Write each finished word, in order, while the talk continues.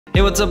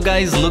Hey, what's up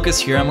guys, Lucas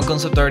here, I'm a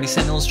concept artist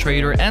and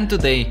illustrator, and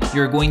today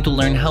you're going to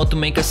learn how to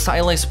make a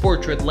stylized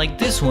portrait like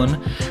this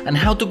one and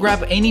how to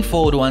grab any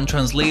photo and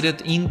translate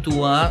it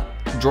into a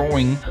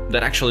drawing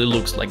that actually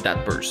looks like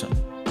that person.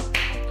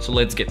 So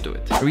let's get to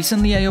it.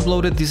 Recently I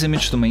uploaded this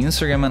image to my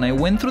Instagram and I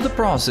went through the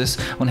process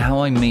on how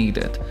I made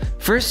it.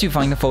 First you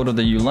find a photo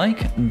that you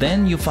like,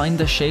 then you find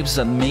the shapes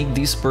that make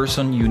this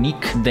person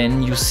unique,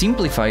 then you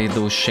simplify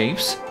those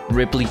shapes,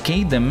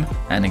 replicate them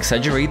and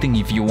exaggerating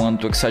if you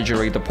want to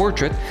exaggerate the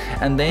portrait,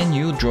 and then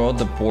you draw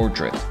the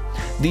portrait.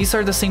 These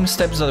are the same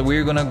steps that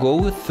we're gonna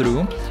go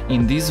through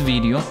in this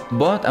video,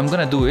 but I'm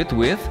gonna do it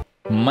with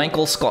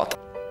Michael Scott.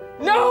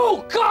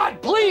 No!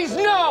 God, please,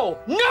 no!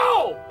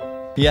 No!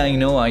 Yeah, I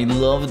know, I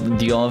loved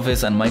The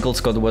Office and Michael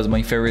Scott was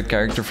my favorite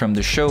character from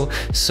the show,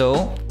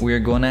 so we're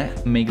gonna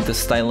make the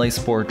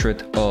stylized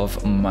portrait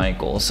of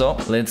Michael. So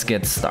let's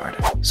get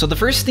started. So the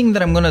first thing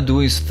that I'm gonna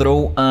do is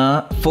throw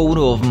a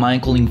photo of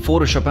Michael in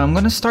Photoshop. I'm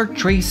gonna start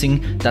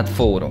tracing that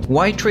photo.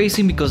 Why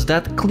tracing? Because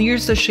that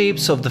clears the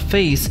shapes of the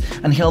face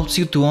and helps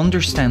you to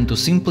understand, to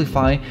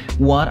simplify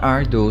what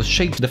are those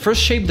shapes. The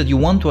first shape that you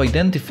want to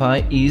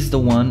identify is the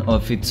one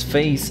of its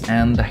face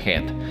and the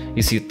head.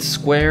 Is it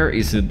square?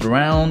 Is it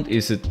round?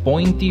 Is it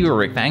pointy or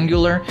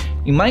rectangular?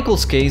 In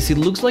Michael's case, it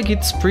looks like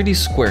it's pretty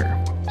square.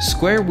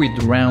 Square with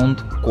round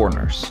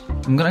corners.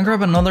 I'm gonna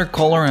grab another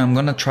color and I'm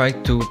gonna try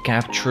to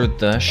capture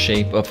the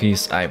shape of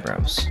his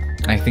eyebrows.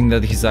 I think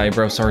that his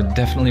eyebrows are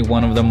definitely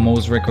one of the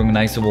most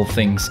recognizable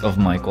things of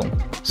Michael.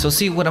 So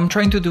see, what I'm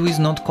trying to do is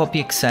not copy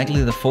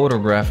exactly the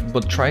photograph,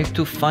 but try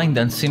to find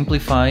and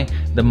simplify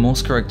the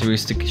most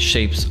characteristic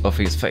shapes of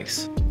his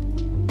face.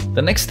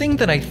 The next thing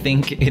that I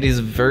think it is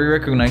very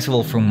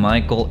recognizable from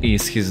Michael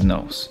is his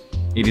nose.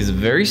 It is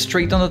very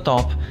straight on the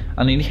top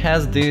and it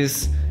has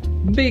this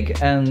big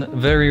and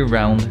very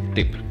round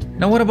tip.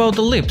 Now what about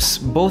the lips?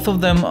 Both of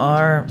them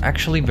are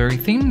actually very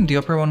thin. The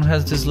upper one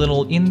has this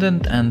little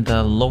indent and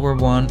the lower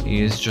one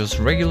is just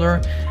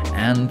regular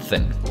and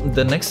thin.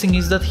 The next thing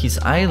is that his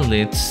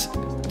eyelids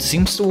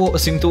seem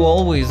to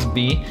always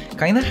be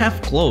kind of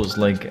half closed,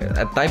 like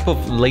a type of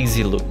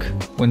lazy look.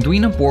 When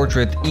doing a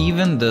portrait,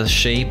 even the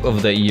shape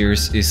of the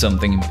ears is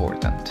something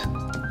important.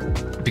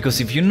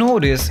 Because if you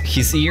notice,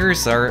 his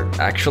ears are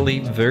actually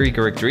very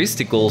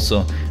characteristic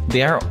also.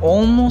 They are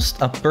almost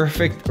a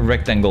perfect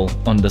rectangle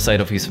on the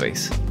side of his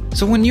face.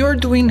 So when you're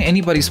doing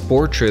anybody's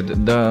portrait,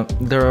 the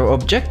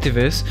objective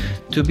is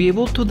to be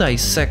able to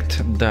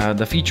dissect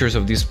the features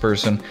of this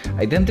person,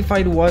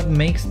 identify what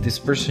makes this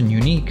person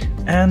unique,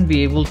 and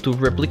be able to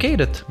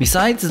replicate it.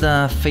 Besides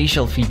the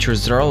facial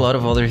features, there are a lot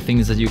of other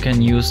things that you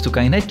can use to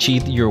kind of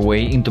cheat your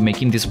way into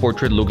making this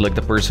portrait look like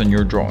the person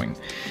you're drawing.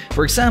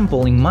 For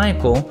example, in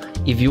Michael,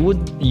 if you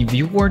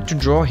were to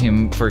draw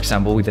him, for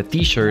example, with a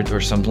t-shirt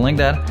or something like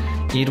that,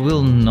 it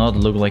will not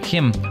look like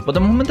him. But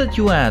the moment that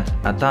you add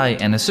a tie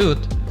and a suit,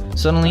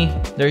 suddenly,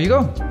 there you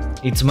go,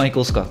 it's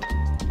Michael Scott.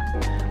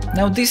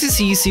 Now this is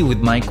easy with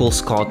Michael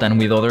Scott and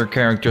with other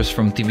characters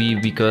from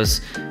TV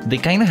because they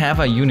kind of have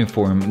a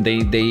uniform.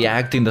 They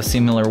act in the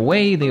similar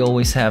way, they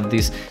always have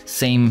these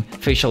same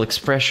facial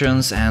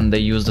expressions and they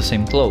use the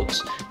same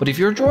clothes. But if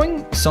you're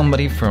drawing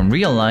somebody from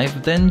real life,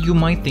 then you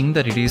might think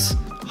that it is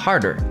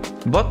harder.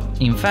 But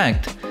in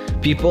fact,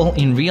 people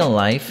in real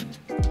life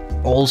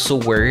also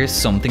wear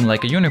something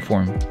like a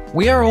uniform.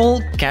 We are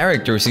all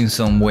characters in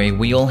some way.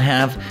 We all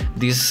have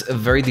these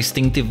very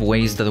distinctive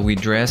ways that we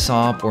dress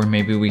up, or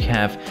maybe we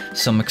have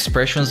some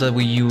expressions that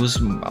we use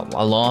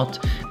a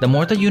lot. The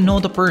more that you know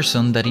the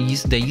person, the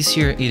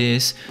easier it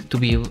is to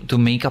be able to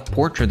make a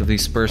portrait of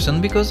this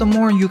person, because the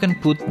more you can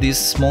put these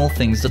small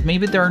things that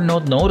maybe they are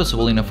not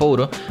noticeable in a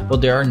photo,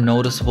 but they are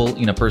noticeable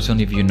in a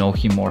person if you know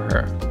him or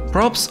her.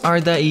 Props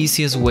are the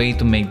easiest way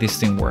to make this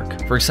thing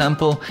work. For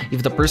example,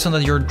 if the person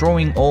that you're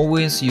drawing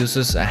always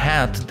uses a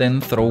hat, then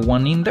throw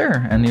one in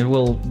there and it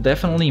will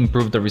definitely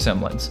improve the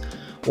resemblance.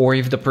 Or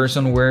if the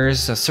person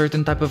wears a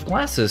certain type of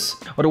glasses.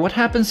 Or what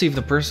happens if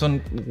the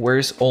person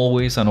wears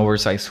always an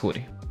oversized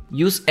hoodie?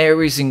 Use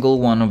every single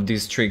one of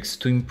these tricks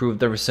to improve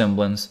the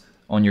resemblance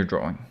on your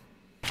drawing.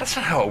 That's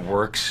not how it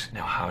works.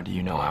 Now, how do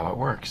you know how it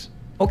works?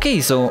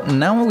 Okay, so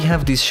now we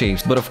have these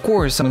shapes, but of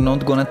course I'm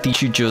not gonna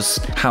teach you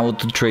just how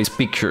to trace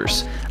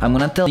pictures. I'm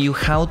gonna tell you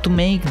how to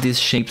make these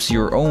shapes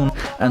your own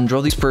and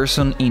draw this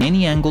person in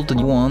any angle that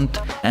you want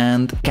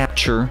and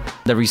capture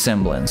the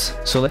resemblance.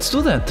 So let's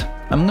do that.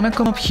 I'm gonna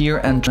come up here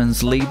and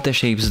translate the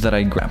shapes that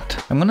I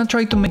grabbed. I'm gonna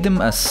try to make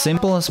them as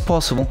simple as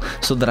possible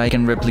so that I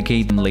can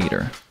replicate them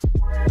later.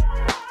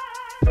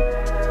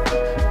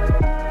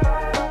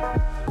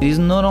 It is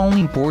not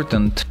only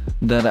important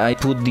that I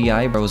put the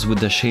eyebrows with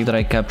the shape that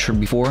I captured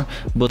before,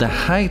 but the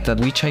height at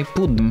which I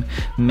put them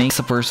makes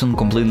a person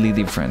completely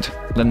different.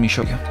 Let me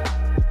show you.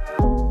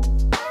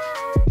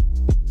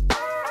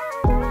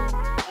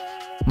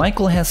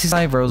 Michael has his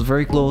eyebrows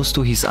very close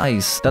to his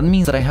eyes. That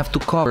means that I have to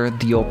cover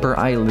the upper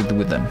eyelid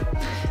with them.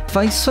 If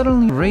I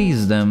suddenly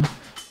raise them,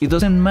 it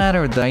doesn't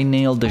matter that I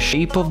nailed the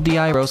shape of the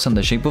eyebrows and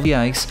the shape of the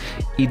eyes,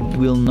 it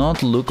will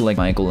not look like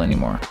Michael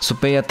anymore. So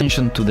pay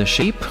attention to the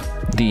shape,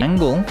 the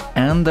angle,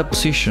 and the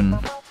position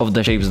of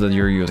the shapes that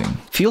you're using.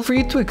 Feel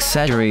free to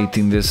exaggerate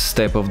in this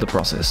step of the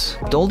process.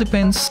 It all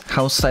depends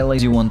how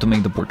stylized you want to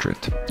make the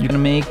portrait. You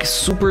can make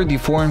super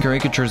deformed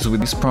caricatures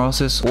with this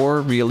process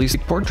or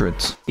realistic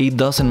portraits. It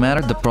doesn't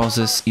matter, the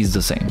process is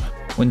the same.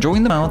 When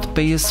drawing the mouth,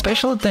 pay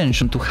special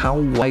attention to how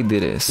wide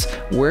it is.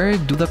 Where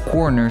do the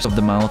corners of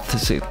the mouth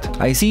sit?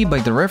 I see by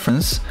the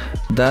reference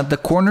that the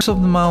corners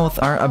of the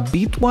mouth are a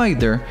bit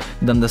wider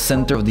than the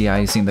center of the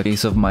eyes in the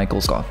case of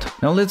Michael Scott.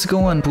 Now let's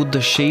go and put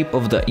the shape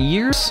of the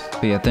ears.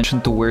 Pay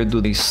attention to where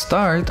do they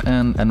start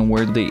and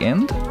where do they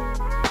end.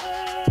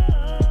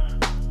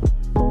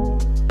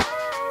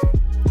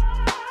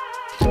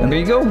 And there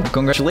you go,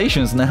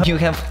 congratulations, now you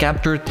have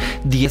captured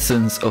the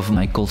essence of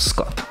Michael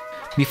Scott.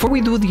 Before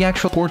we do the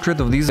actual portrait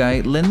of this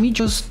guy, let me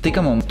just take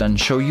a moment and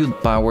show you the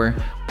power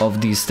of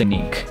this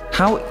technique.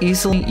 How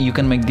easily you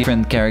can make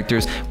different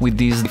characters with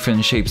these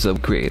different shapes that we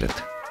created.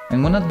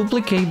 I'm gonna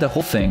duplicate the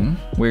whole thing.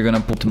 We're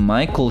gonna put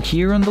Michael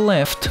here on the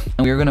left,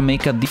 and we're gonna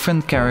make a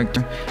different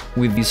character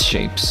with these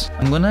shapes.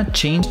 I'm gonna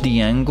change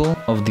the angle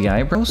of the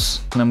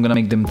eyebrows, and I'm gonna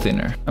make them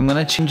thinner. I'm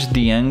gonna change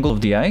the angle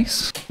of the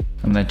eyes.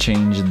 I'm gonna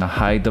change the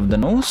height of the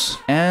nose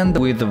and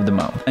the width of the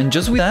mouth. And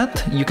just with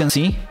that, you can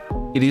see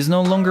it is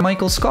no longer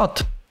Michael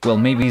Scott. Well,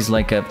 maybe he's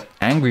like an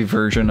angry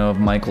version of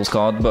Michael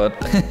Scott, but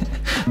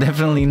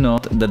definitely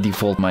not the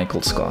default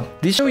Michael Scott.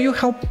 This shows you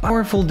how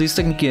powerful this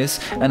technique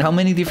is and how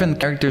many different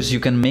characters you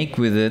can make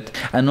with it,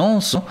 and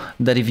also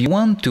that if you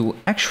want to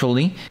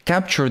actually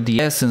capture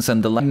the essence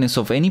and the likeness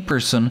of any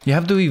person, you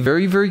have to be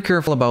very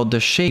careful about the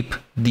shape,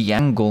 the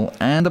angle,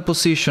 and the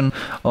position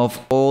of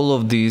all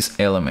of these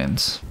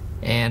elements.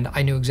 And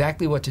I knew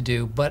exactly what to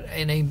do, but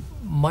in a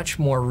much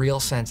more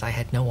real sense, I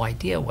had no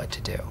idea what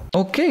to do.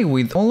 Okay,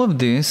 with all of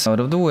this out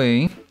of the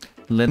way,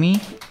 let me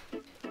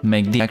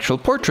make the actual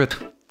portrait.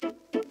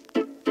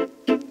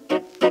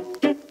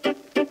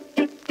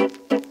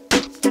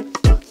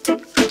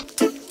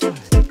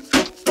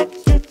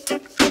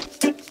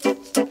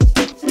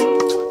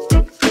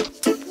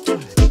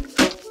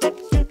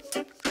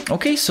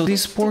 Okay, so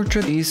this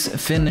portrait is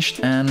finished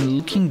and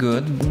looking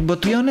good,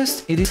 but to be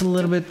honest, it is a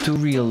little bit too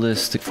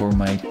realistic for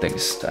my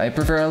taste. I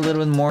prefer a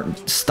little bit more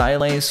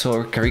stylized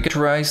or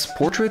caricaturized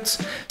portraits,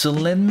 so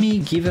let me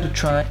give it a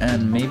try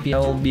and maybe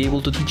I'll be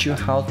able to teach you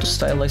how to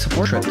stylize a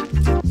portrait.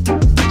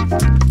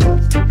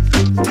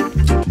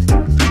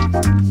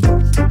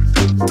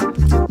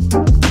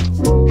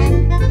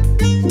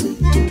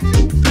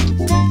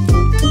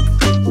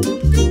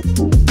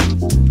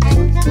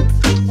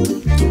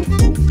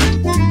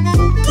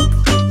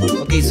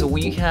 So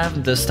we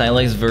have the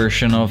stylized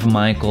version of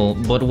Michael,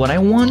 but what I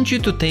want you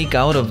to take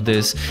out of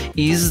this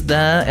is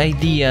the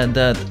idea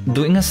that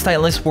doing a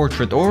stylized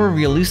portrait or a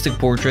realistic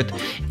portrait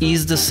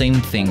is the same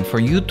thing. For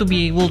you to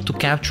be able to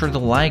capture the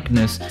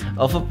likeness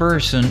of a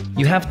person,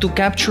 you have to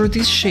capture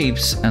these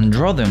shapes and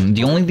draw them.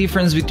 The only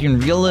difference between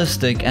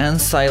realistic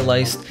and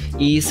stylized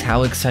is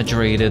how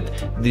exaggerated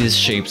these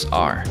shapes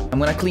are. I'm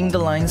gonna clean the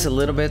lines a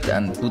little bit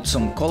and put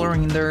some color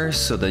in there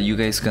so that you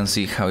guys can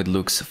see how it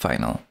looks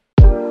final.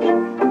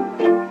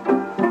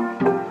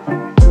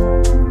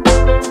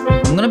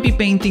 I'm gonna be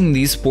painting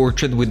this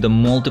portrait with the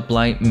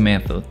multiply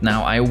method.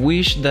 Now I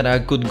wish that I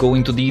could go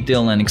into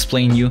detail and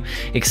explain you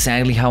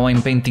exactly how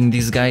I'm painting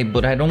this guy,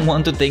 but I don't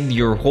want to take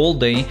your whole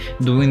day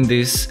doing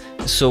this.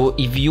 So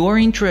if you are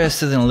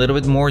interested in a little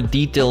bit more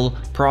detailed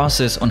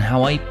process on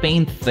how I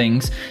paint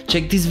things,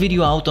 check this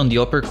video out on the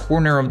upper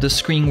corner of the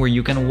screen where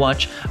you can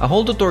watch a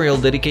whole tutorial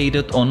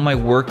dedicated on my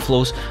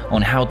workflows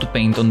on how to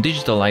paint on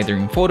digital, either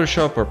in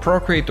Photoshop or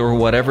Procreate or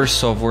whatever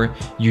software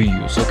you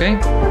use, okay?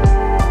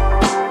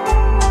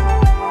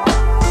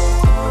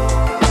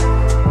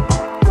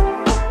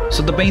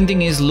 So the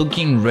painting is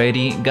looking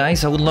ready.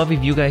 Guys, I would love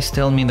if you guys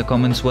tell me in the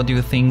comments what do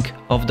you think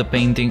of the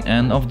painting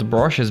and of the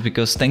brushes,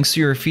 because thanks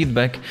to your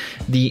feedback,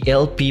 the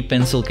LP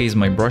pencil case,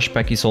 my brush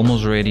pack, is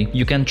almost ready.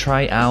 You can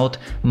try out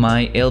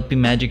my LP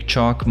Magic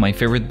Chalk, my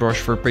favorite brush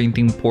for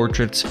painting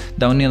portraits,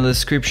 down in the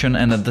description,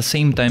 and at the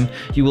same time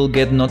you will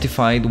get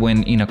notified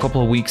when in a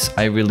couple of weeks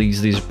I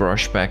release this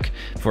brush pack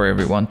for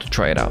everyone to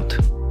try it out.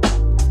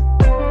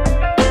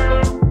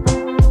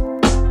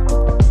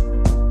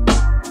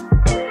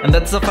 And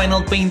that's the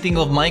final painting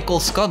of Michael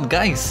Scott,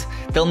 guys.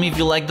 Tell me if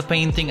you like the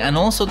painting, and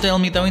also tell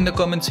me down in the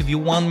comments if you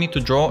want me to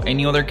draw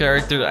any other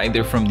character,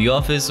 either from The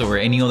Office or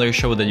any other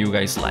show that you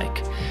guys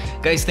like.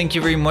 Guys, thank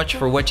you very much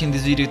for watching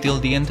this video till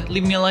the end.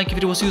 Leave me a like if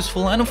it was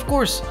useful, and of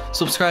course,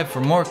 subscribe for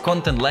more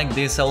content like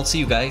this. I'll see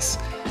you guys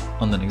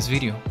on the next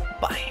video.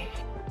 Bye.